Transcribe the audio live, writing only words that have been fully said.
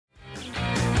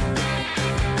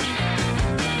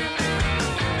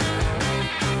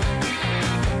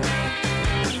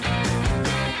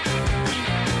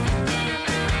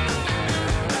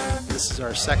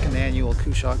our second annual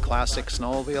Kushog Classic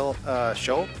Snowmobile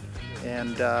show,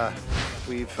 and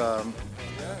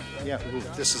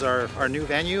this is our new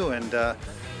venue, and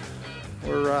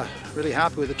we're really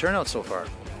happy with the turnout so far.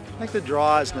 I think the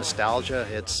draw is nostalgia.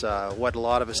 It's what a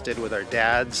lot of us did with our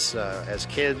dads as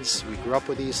kids. We grew up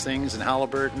with these things in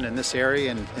Haliburton, in this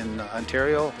area, in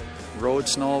Ontario, rode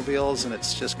snowmobiles, and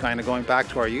it's just kind of going back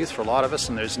to our youth for a lot of us.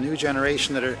 And there's a new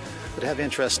generation that have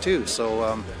interest too.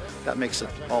 So that makes it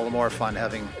all the more fun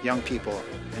having young people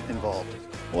involved.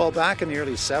 Well, back in the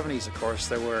early 70s, of course,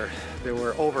 there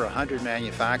were over 100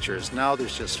 manufacturers. Now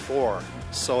there's just 4.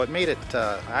 So it made it,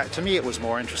 to me, it was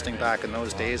more interesting back in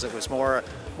those days. It was more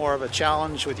of a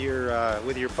challenge with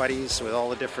your buddies, with all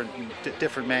the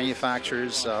different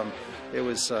manufacturers. It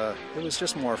was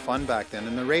just more fun back then.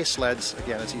 And the race sleds,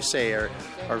 again, as you say, are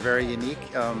very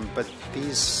unique. But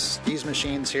these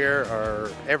machines here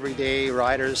are everyday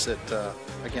riders that,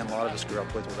 again, a lot of us grew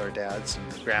up with our dads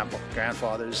and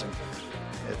grandfathers, and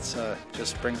it's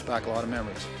just brings back a lot of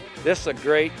memories. This is a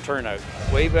great turnout,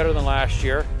 way better than last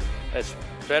year. It's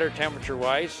better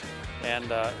temperature-wise, and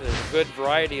there's a good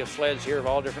variety of sleds here of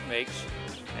all different makes,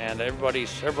 and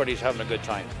everybody's having a good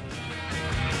time.